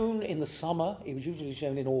was shown in the summer. It was usually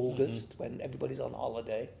shown in August when everybody's on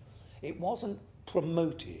holiday. It wasn't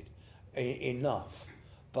promoted enough,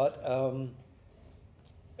 but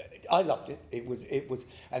I loved it. It was,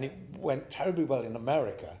 and it went terribly well in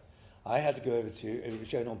America. I had to go over it was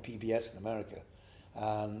shown on PBS in America,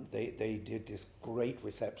 and they did this great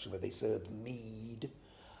reception where they served mead,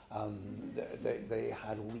 and they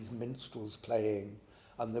had all these minstrels playing,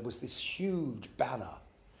 and there was this huge banner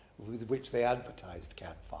with which they advertised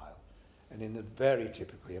Cadfael, and in a very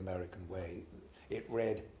typically American way, it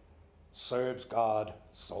read, "Serves God,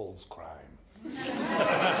 solves crime."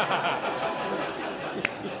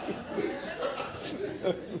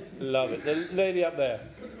 Love it. The lady up there.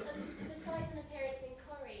 Besides an appearance in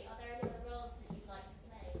Corrie, are there any other roles that you'd like to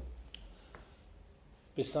play?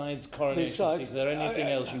 Besides Coronation Street, is there anything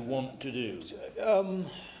else you want to do?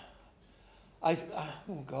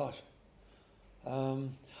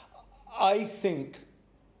 I think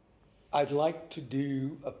I'd like to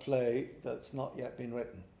do a play that's not yet been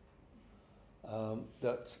written,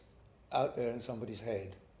 that's out there in somebody's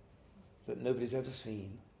head, that nobody's ever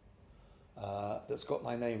seen, that's got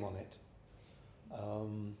my name on it.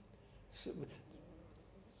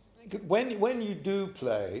 When you do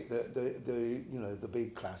play the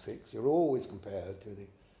big classics, you're always compared to the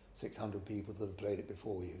 600 people that have played it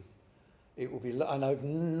before you. It will be, and I've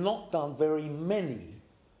not done very many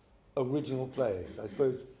original plays. I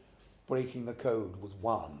suppose Breaking the Code was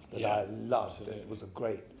one that I loved. Absolutely. It was a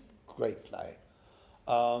great play.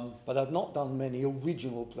 But I've not done many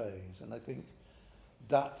original plays, and I think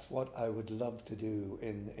that's what I would love to do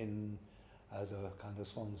in as a kind of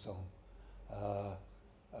swan song.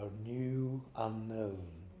 A new, unknown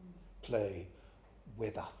play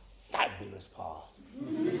with a fabulous part.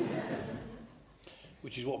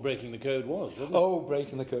 Which is what Breaking the Code was, wasn't it? Oh,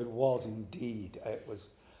 Breaking the Code was indeed. It was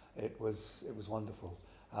wonderful.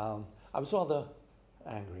 I was rather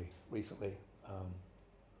angry recently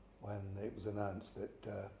when it was announced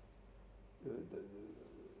that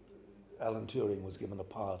Alan Turing was given a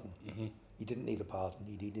pardon. Mm-hmm. He didn't need a pardon.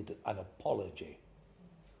 He needed an apology,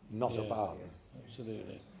 not a pardon. Yes,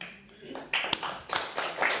 absolutely.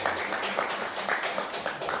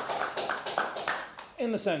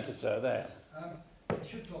 In the centre, sir, there. I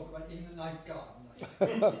should talk about In the Night Garden.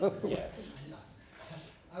 Yeah.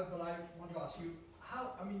 But I want to ask you,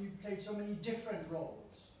 you've played so many different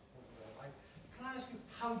roles. Right? Can I ask you,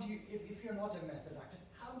 how do you, if you're not a method actor,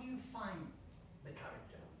 how do you find the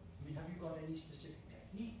character? I mean, have you got any specific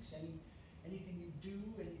techniques, anything you do,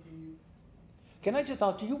 anything you... Can I just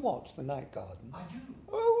ask, do you watch The Night Garden? I do.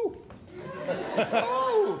 Oh!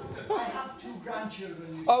 Oh! I have 2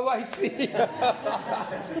 grandchildren. Oh, I see.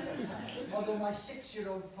 Although my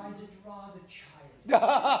 6-year-old finds it rather childish. Maybe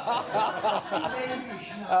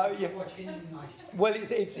she now Yes. watch In the Night. Well,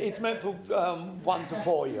 it's meant for 1 to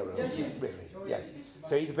 4-year-olds, Yes, yes. really. Oh, Yes. yes.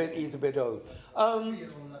 So he's a bit old.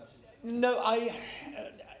 3-year-old loves it. No,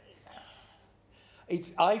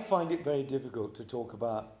 I find it very difficult to talk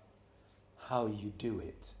about how you do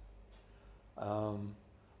it.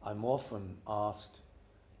 I'm often asked,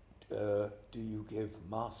 do you give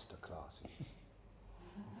master classes?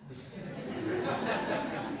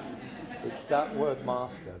 It's that word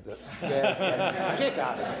master that scares them. Get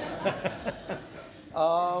out of it.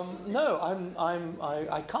 No,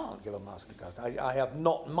 I can't give a master class. I have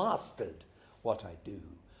not mastered what I do.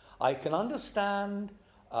 I can understand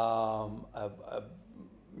a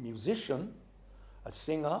musician, a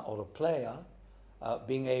singer or a player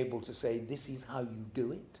being able to say, this is how you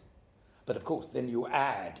do it. But of course, then you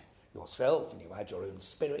add yourself and you add your own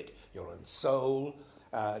spirit, your own soul,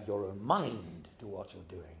 your own mind to what you're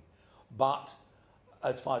doing. But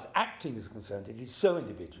as far as acting is concerned, it is so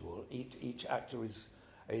individual. Each actor is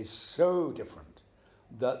so different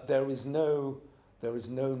that there is no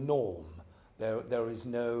norm. There is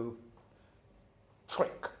no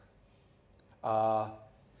trick.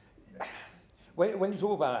 When you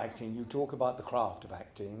talk about acting, you talk about the craft of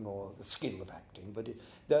acting or the skill of acting, but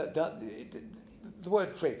the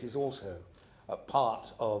word trick is also a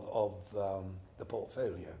part of the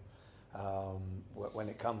portfolio when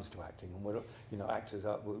it comes to acting. And actors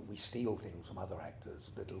we steal things from other actors,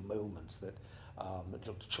 little moments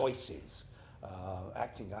little choices.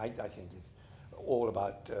 Acting, I think, is all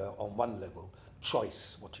about on one level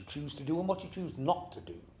choice, what you choose to do and what you choose not to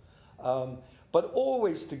do. But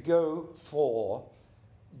always to go for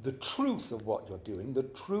the truth of what you're doing, the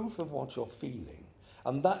truth of what you're feeling.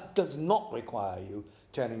 And that does not require you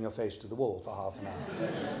turning your face to the wall for half an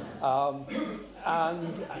hour.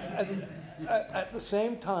 And at the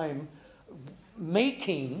same time,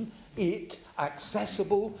 making it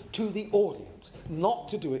accessible to the audience, not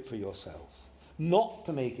to do it for yourself, not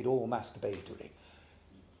to make it all masturbatory.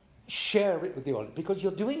 Share it with the audience, because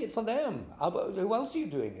you're doing it for them. Who else are you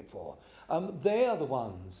doing it for? They are the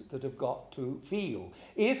ones that have got to feel.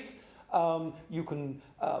 If you can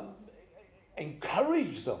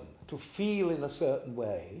encourage them to feel in a certain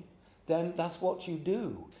way, then that's what you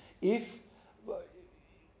do. If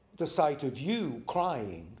the sight of you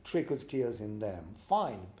crying triggers tears in them,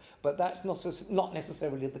 fine, but that's not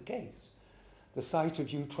necessarily the case. The sight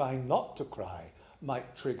of you trying not to cry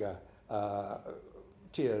might trigger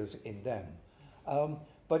tears in them.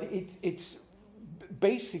 But it's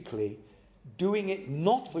basically doing it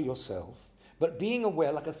not for yourself, but being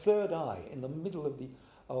aware, like a third eye in the middle of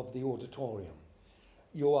the auditorium.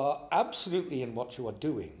 You are absolutely in what you are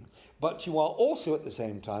doing, but you are also at the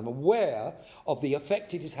same time aware of the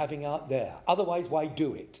effect it is having out there. Otherwise, why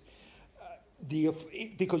do it?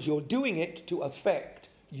 Because you're doing it to affect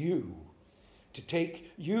you, to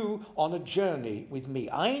take you on a journey with me.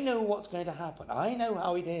 I know what's going to happen. I know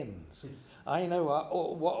how it ends. I know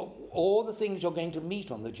all the things you're going to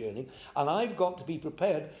meet on the journey, and I've got to be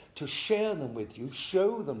prepared to share them with you,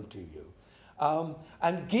 show them to you,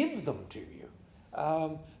 and give them to you.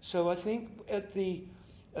 So I think at the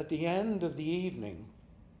end of the evening,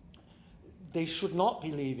 they should not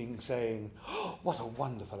be leaving saying, oh, what a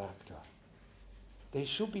wonderful actor. They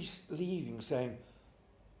should be leaving saying,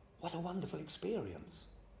 what a wonderful experience.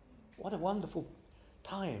 What a wonderful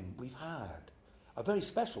time we've had. A very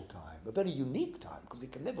special time, a very unique time, because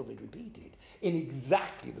it can never be repeated in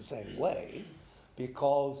exactly the same way,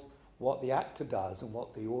 because what the actor does and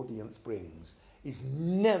what the audience brings is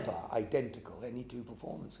never identical, any two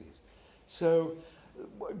performances. So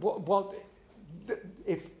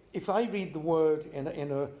if I read the word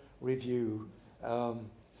in a review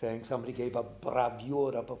saying somebody gave a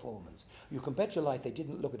bravura performance, you can bet your life they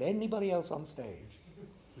didn't look at anybody else on stage.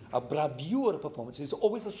 A bravura performance is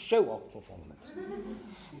always a show-off performance.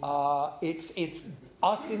 It's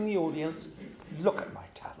asking the audience, look at my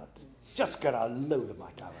talent. Just get a load of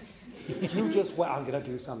my talent. You just, well, I'm going to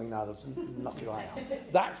do something now that's knock your eye out.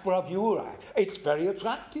 That's bravura. It's very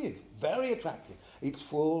attractive, very attractive. It's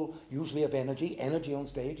full, usually, of energy. Energy on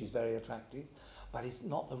stage is very attractive, but it's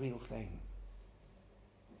not the real thing.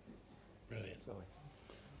 Brilliant. Sorry.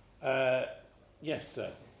 Yes,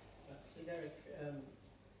 sir. So Derek,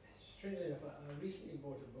 strangely enough, I recently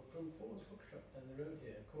bought a book from Ford's Bookshop down the road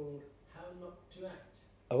here called How Not to Act.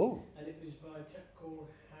 Oh. And it was by a chap called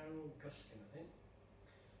Harold Guskin, I think.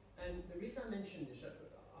 And the reason I mentioned this, I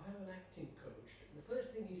have an acting coach. The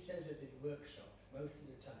first thing he says at his workshop, most of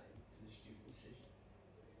the time, to the students is,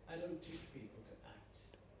 I don't teach people to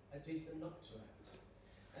act. I teach them not to act.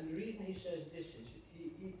 And the reason he says this is,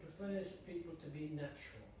 he prefers people to be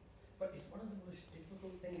natural. But it's one of the most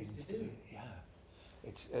difficult things to do. Yeah.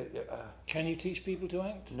 It's, Can you teach people to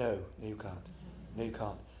act? No, you can't. No, you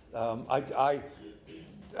can't. I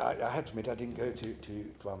have to admit, I didn't go to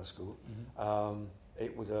drama school. Mm-hmm.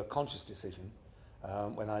 It was a conscious decision.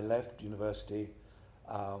 When I left university,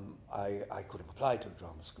 I could have applied to a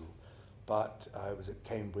drama school, but I was at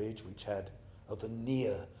Cambridge, which had a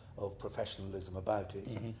veneer of professionalism about it.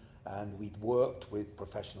 Mm-hmm. And we'd worked with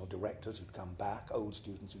professional directors who'd come back, old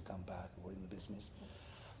students who'd come back who were in the business.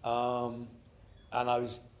 And I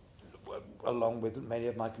was, along with many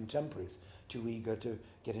of my contemporaries, too eager to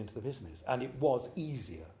get into the business. And it was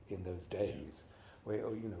easier in those days.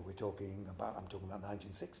 We're talking about, I'm talking about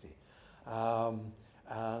 1960.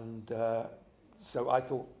 So I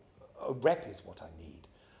thought, a rep is what I need.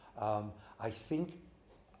 I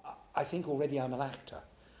think already I'm an actor.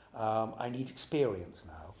 I need experience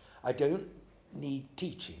now. I don't need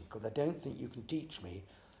teaching, because I don't think you can teach me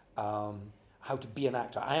how to be an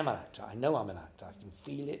actor. I am an actor. I know I'm an actor. I can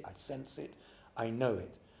feel it. I sense it. I know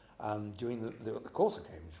it. During the course of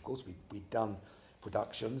Cambridge, of course, we'd done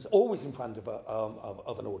productions, always in front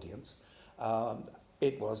of an audience.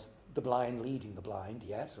 It was the blind leading the blind,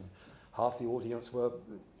 yes, and half the audience were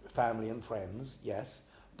family and friends, yes,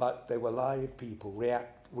 but they were live people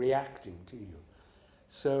reacting to you.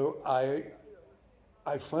 So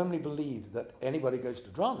I firmly believe that anybody who goes to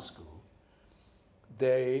drama school,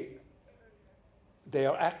 they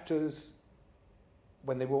are actors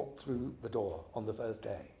when they walk through the door on the first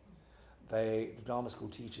day. The drama school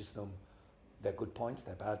teaches them their good points,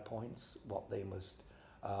 their bad points, what they must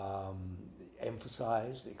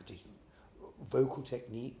emphasize. They could teach them vocal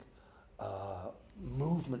technique,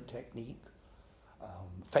 movement technique,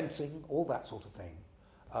 fencing, all that sort of thing.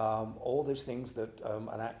 All those things that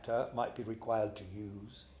an actor might be required to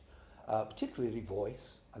use, particularly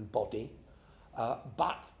voice and body,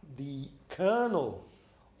 but the kernel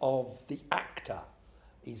of the actor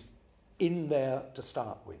is in there to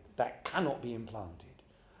start with. That cannot be implanted.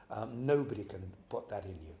 Nobody can put that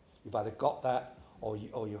in you. You've either got that or you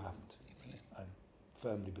haven't. I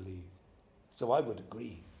firmly believe. So I would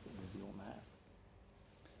agree with your man.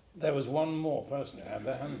 There was one more person who had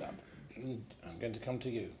their hand up. I'm going to come to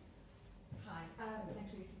you. Hi,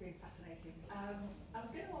 thank you, this has been fascinating. I was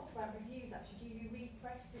going to ask about reviews actually. Do you read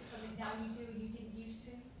press? Is it something now you do and you didn't used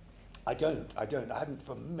to? I don't. I haven't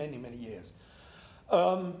for many, many years.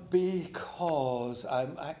 Because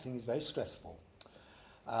acting is very stressful.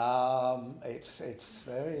 It's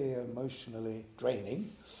very emotionally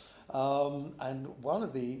draining. And one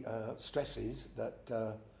of the stresses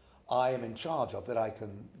that I am in charge of, that I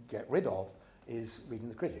can get rid of, is reading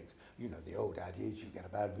the critics. You know the old adage, you get a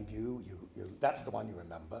bad review, that's the one you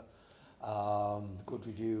remember. Good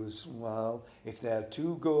reviews, well, if they're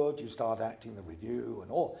too good, you start acting the review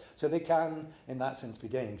and all. So they can, in that sense, be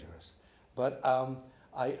dangerous. But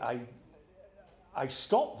I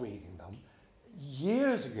stopped reading them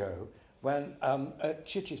years ago when at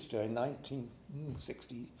Chichester in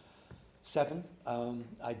 1967,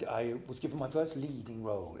 I was given my first leading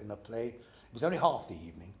role in a play. It was only half the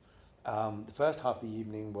evening. The first half of the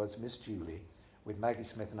evening was Miss Julie with Maggie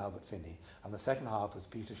Smith and Albert Finney, and the second half was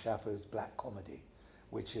Peter Shaffer's Black Comedy,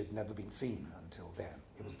 which had never been seen until then.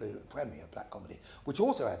 It was the premiere Black Comedy, which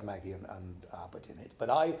also had Maggie and Albert in it, but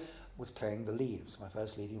I was playing the lead. It was my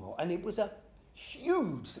first leading role, and it was a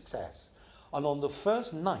huge success. And on the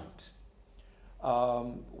first night,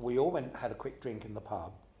 we all had a quick drink in the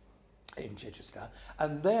pub in Chichester,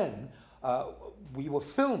 and then we were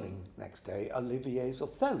filming next day Olivier's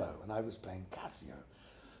Othello, and I was playing Cassio.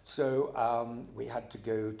 So we had to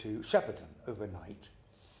go to Shepperton overnight,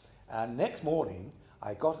 and next morning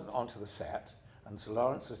I got onto the set, and Sir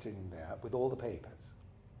Lawrence was sitting there with all the papers.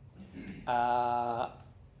 I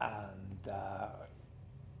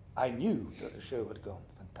knew that the show had gone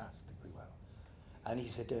fantastically well. And he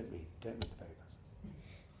said, don't read the papers.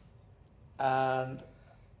 And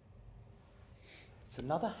it's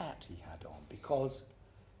another hat he had on, because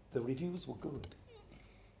the reviews were good.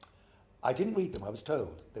 I didn't read them, I was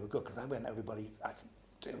told they were good, because I was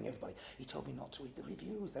telling everybody, he told me not to read the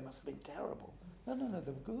reviews, they must have been terrible. No,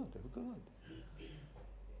 they were good.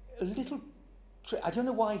 a little trick. I don't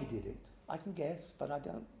know why he did it. I can guess, but I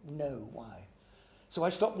don't know why. So I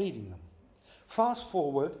stopped reading them. Fast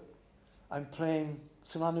forward, I'm playing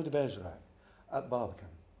Cyrano de Bergerac at the Barbican.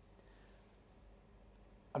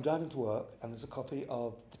 I'm driving to work, and there's a copy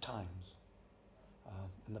of The Times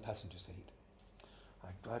in the passenger seat. I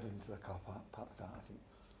drive into the car park the car, I think,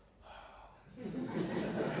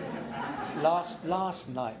 last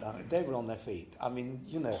night, they were on their feet. I mean,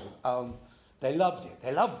 you know, they loved it.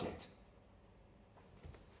 They loved it.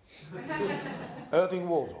 Irving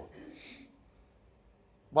Wardle.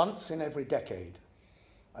 Once in every decade,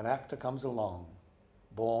 an actor comes along,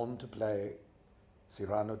 born to play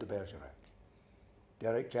Cyrano de Bergerac.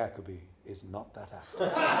 Derek Jacobi is not that actor.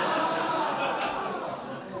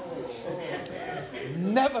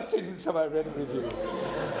 Never since have I read a review.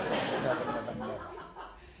 Never.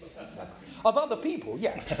 Of other people,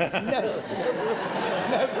 yes.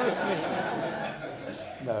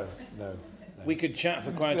 Never. No. We could chat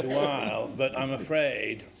for quite a while, but I'm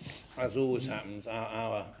afraid, as always happens, our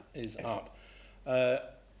hour is up.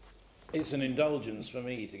 It's an indulgence for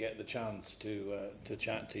me to get the chance to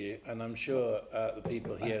chat to you, and I'm sure the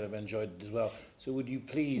people here have enjoyed it as well. So would you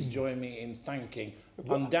please join me in thanking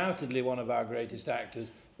undoubtedly one of our greatest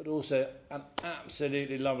actors, but also an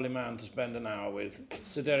absolutely lovely man to spend an hour with,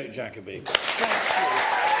 Sir Derek Jacobi.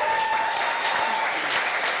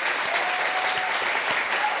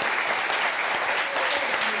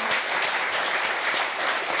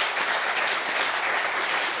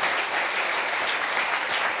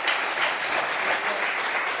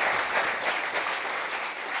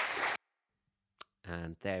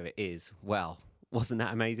 And there it is. Well, wasn't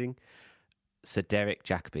that amazing? Sir Derek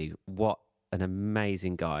Jacobi, what an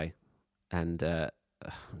amazing guy, and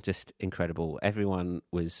just incredible. Everyone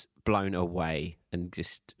was blown away and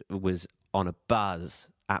just was on a buzz,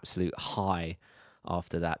 absolute high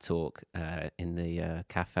after that talk in the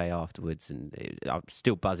cafe afterwards, and I'm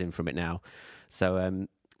still buzzing from it now. So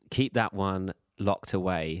keep that one locked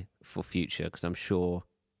away for future, because I'm sure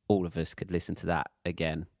all of us could listen to that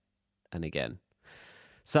again and again.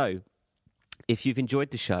 So, if you've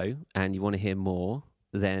enjoyed the show and you want to hear more,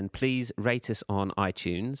 then please rate us on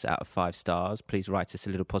iTunes out of 5 stars. Please write us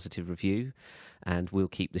a little positive review, and we'll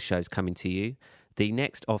keep the shows coming to you. The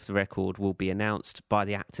next Off the Record will be announced by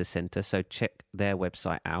the Actors Centre, so check their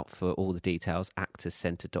website out for all the details,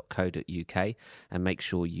 actorscentre.co.uk, and make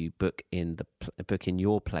sure you book in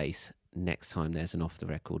your place next time there's an Off the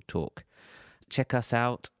Record talk. Check us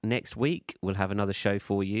out next week. We'll have another show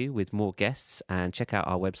for you with more guests, and check out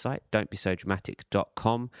our website,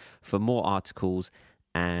 don'tbesodramatic.com, for more articles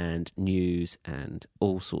and news and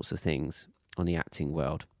all sorts of things on the acting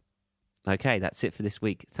world. Okay, that's it for this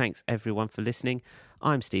week. Thanks everyone for listening.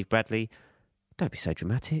 I'm Steve Bradley. Don't be so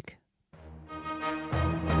dramatic.